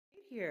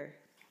here?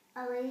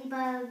 A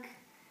ladybug,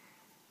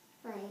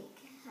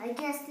 I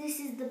guess this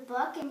is the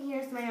book, and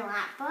here's my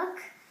lap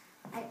book.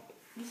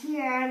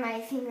 Here are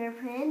my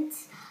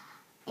fingerprints,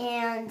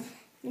 and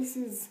this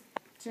is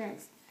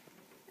just,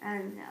 I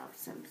don't know,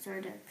 some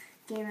sort of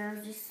game I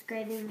was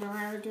describing while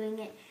I was doing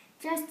it.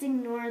 Just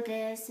ignore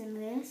this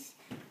and this,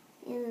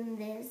 and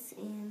this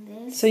and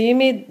this. So you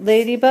made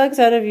ladybugs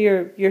out of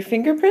your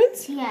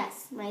fingerprints?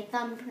 Yes, my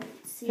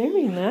thumbprints. See?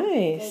 Very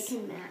nice. They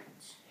can match.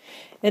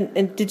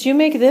 And did you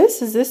make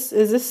this? Is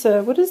this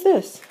what is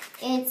this?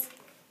 It's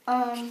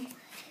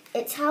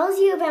it tells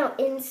you about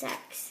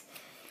insects.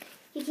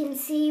 You can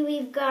see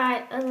we've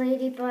got a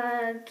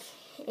ladybug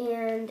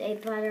and a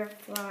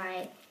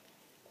butterfly.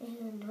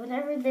 And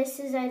whatever this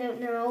is, I don't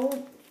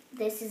know.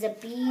 This is a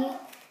bee.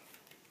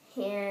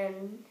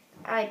 And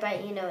I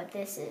bet you know what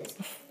this is.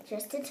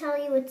 Just to tell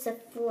you, it's a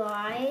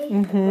fly,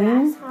 a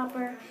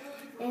grasshopper,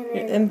 and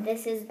then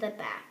this is the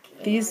back.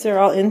 These are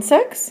all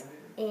insects?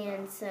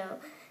 And so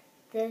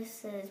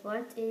this is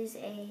what is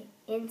a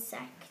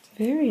insect.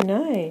 Very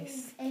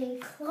nice. A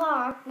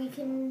clock, we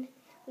can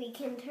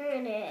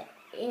turn it,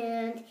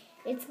 and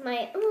it's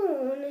my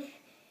own.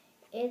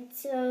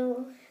 It's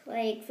so,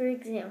 like, for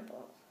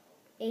example,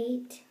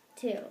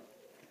 8:02.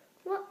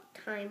 What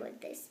time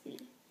would this be?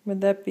 Would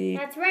that be?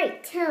 That's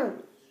right. Tell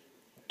me.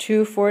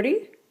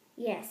 2:40?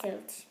 Yeah, so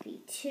it'd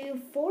be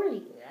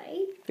 2:40,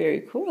 right?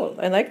 Very cool.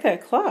 I like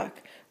that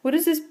clock. What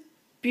is this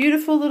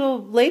beautiful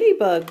little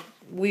ladybug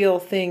wheel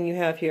thing you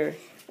have here?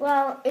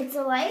 Well, it's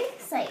a life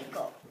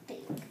cycle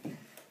thing.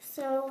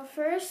 So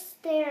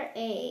first they're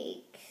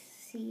eggs.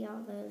 See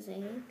all those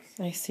eggs?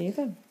 I see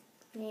them.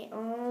 They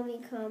all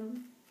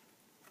become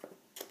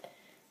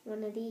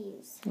one of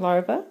these.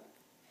 Larva?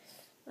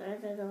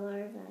 Whenever the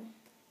larvae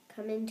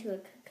come into a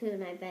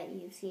cocoon, I bet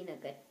you've seen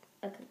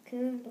a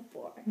cocoon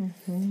before.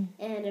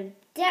 And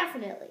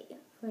definitely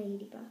a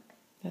ladybug.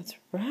 That's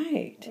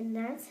right. And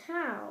that's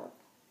how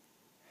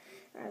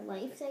our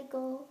life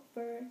cycle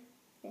for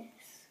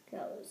this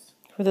goes.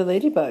 For the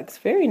ladybugs.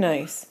 Very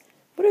nice.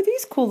 What are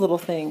these cool little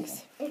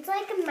things? It's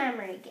like a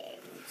memory game.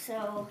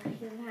 So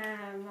you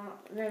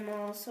have them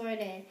all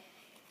sorted,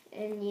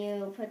 and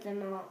you put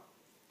them all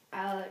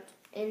out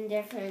in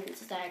different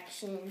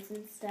sections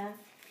and stuff.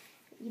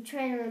 You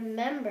try to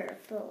remember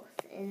both,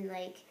 and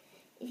like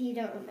if you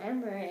don't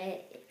remember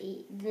it,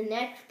 the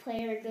next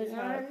player goes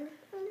on.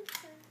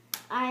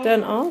 I've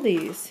done all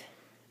these.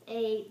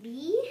 A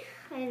bee.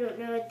 I don't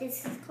know what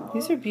this is called.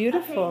 These are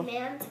beautiful. A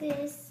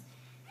mantis.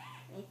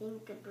 I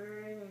think a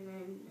bird, and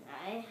then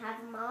I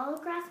have them all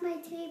across my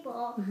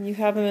table. You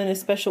have them in a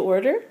special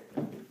order?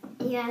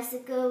 Yes,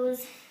 it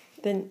goes.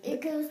 Then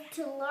it goes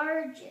to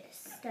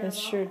largest. It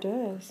sure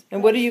does.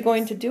 And what are you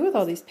going to do with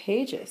all these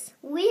pages?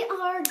 We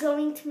are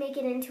going to make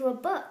it into a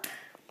book.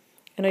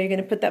 And are you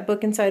going to put that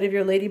book inside of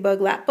your Ladybug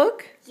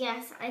Lapbook?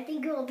 Yes, I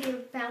think it will be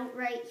about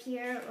right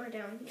here or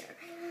down here.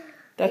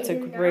 That's a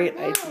great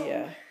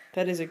idea.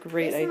 That is a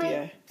great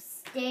idea. Might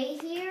stay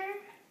here,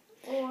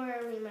 or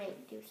we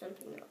might do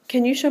something else.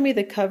 Can you show me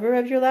the cover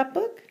of your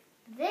lapbook?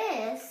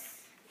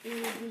 This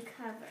is the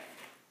cover.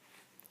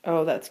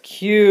 Oh, that's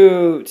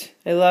cute.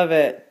 I love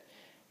it.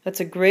 That's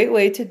a great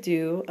way to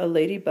do a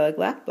Ladybug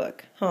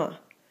Lapbook, huh?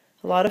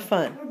 A lot of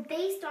fun. We're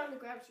based